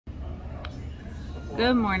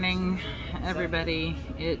Good morning, everybody.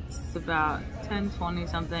 It's about 10:20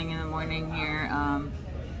 something in the morning here.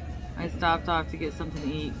 I stopped off to get something to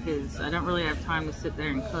eat because I don't really have time to sit there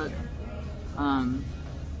and cook.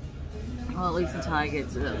 Well, at least until I get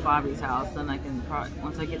to Bobby's house, then I can probably,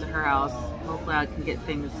 once I get to her house, hopefully I can get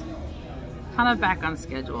things kind of back on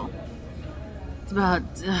schedule. It's about,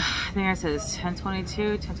 I think I said it's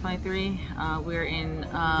 10:22, 10:23. We're in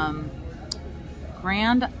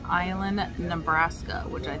Grand Island, Nebraska,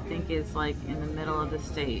 which I think is like in the middle of the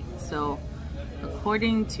state. So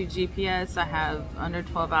according to GPS, I have under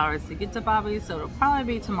 12 hours to get to Bobby, so it'll probably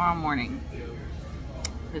be tomorrow morning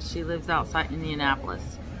because she lives outside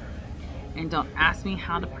Indianapolis. And don't ask me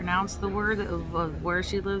how to pronounce the word of where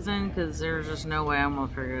she lives in, because there's just no way I'm gonna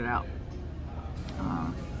figure it out.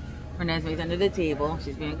 Renee's under the table.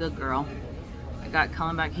 She's being a good girl. I got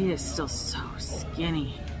Cullen back. He is still so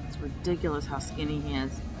skinny. It's ridiculous how skinny he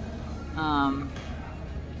is. I'm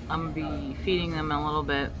gonna be feeding them a little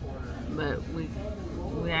bit, but we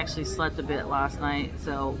actually slept a bit last night,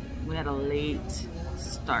 so we had a late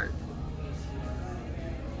start.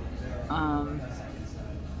 I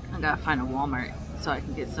gotta find a Walmart so I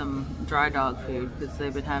can get some dry dog food, because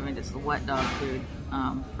they've been having just the wet dog food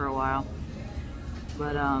for a while.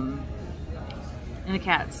 But and the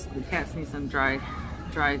cats need some dry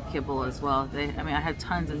kibble as well. I mean, I have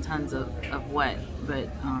tons and tons of wet, but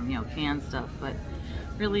you know, canned stuff, but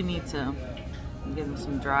really need to give them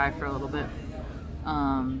some dry for a little bit,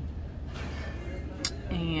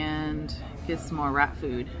 and get some more rat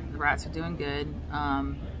food. The rats are doing good.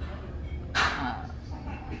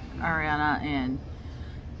 Ariana and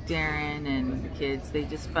Darren and the kids, they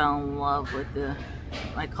just fell in love with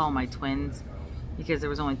I call my twins, because there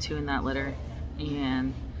was only 2 in that litter,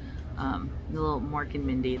 and the little Mork and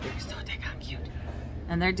Mindy, they're so damn cute,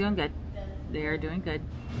 and they're doing good. They are doing good.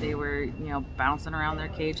 They were, you know, bouncing around their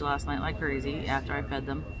cage last night like crazy after I fed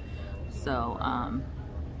them. So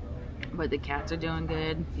but the cats are doing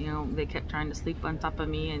good. You know, they kept trying to sleep on top of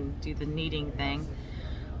me and do the kneading thing.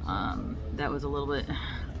 That was a little bit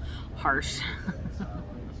harsh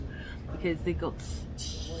because they go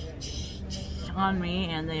on me,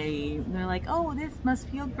 and they're like, "Oh, this must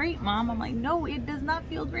feel great, Mom." I'm like, "No, it does not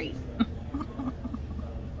feel great."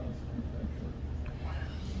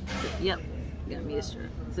 Yep, got me a shirt.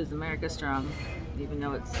 It says America Strong, even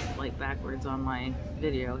though it's like backwards on my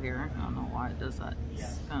video here. I don't know why it does that.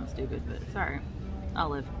 It's kind of stupid, but it's alright. I'll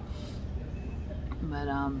live. But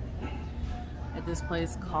at this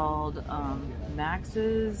place called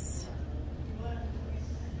Max's,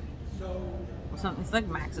 something, it's like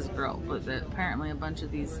Max's Grill, but apparently a bunch of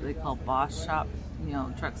these they call Boss Shop, you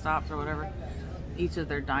know, truck stops or whatever. Each of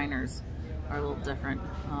their diners are a little different.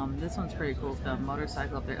 This one's pretty cool. It's got a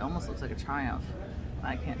motorcycle up there. It almost looks like a Triumph.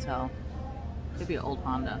 I can't tell. Could be an old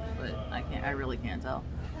Honda, but I really can't tell.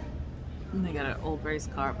 And they got an old race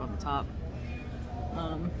car up on the top.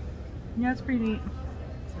 Yeah, it's pretty neat.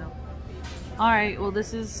 So, all right. Well,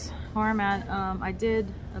 this is where I'm at. I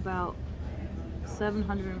did about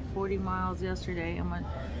 740 miles yesterday, and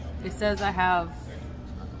it says I have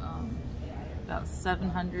about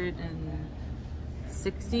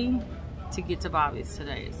 760 to get to Bobby's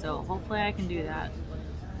today, so hopefully I can do that.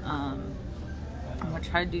 I'm gonna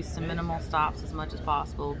try to do some minimal stops as much as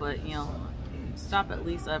possible, but you know, stop at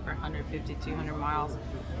least over 150, 200 miles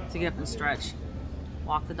to get up and stretch,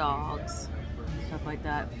 walk the dogs, and stuff like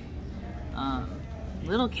that.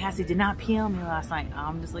 Little Cassie did not pee on me last night.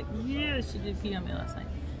 I'm just like, yeah, she did pee on me last night.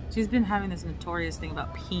 She's been having this notorious thing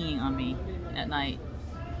about peeing on me at night.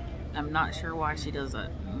 I'm not sure why she does it.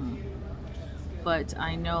 But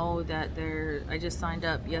I know that I just signed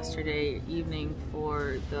up yesterday evening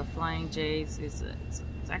for the Flying J's. It's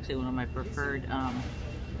actually one of my preferred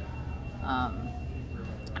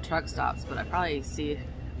truck stops, but I probably should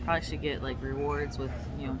get like rewards with,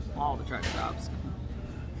 you know, all the truck stops.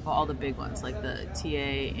 Well, all the big ones like the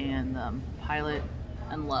TA and Pilot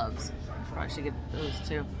and Loves. Probably should get those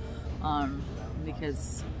too,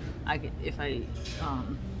 because if I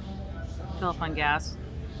fill up on gas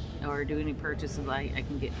or do any purchases, I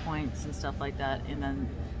can get points and stuff like that, and then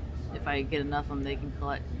if I get enough of them, they can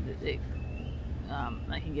collect.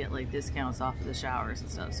 I can get like discounts off of the showers and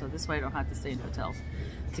stuff. So this way, I don't have to stay in hotels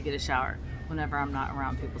to get a shower whenever I'm not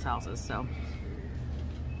around people's houses. So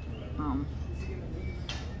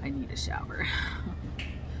I need a shower.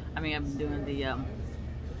 I mean, I've been doing the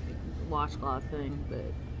washcloth thing, but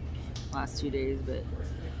last 2 days, but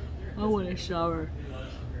I want a shower.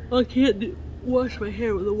 I can't wash my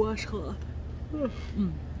hair with a washcloth.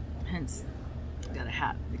 Hence, I got a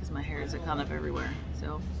hat because my hairs are kind of everywhere.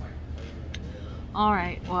 So, All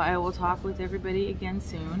right, well, I will talk with everybody again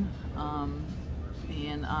soon.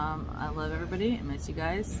 I love everybody. I miss you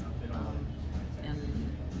guys.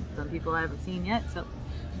 And some people I haven't seen yet, so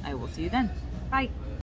I will see you then. Bye.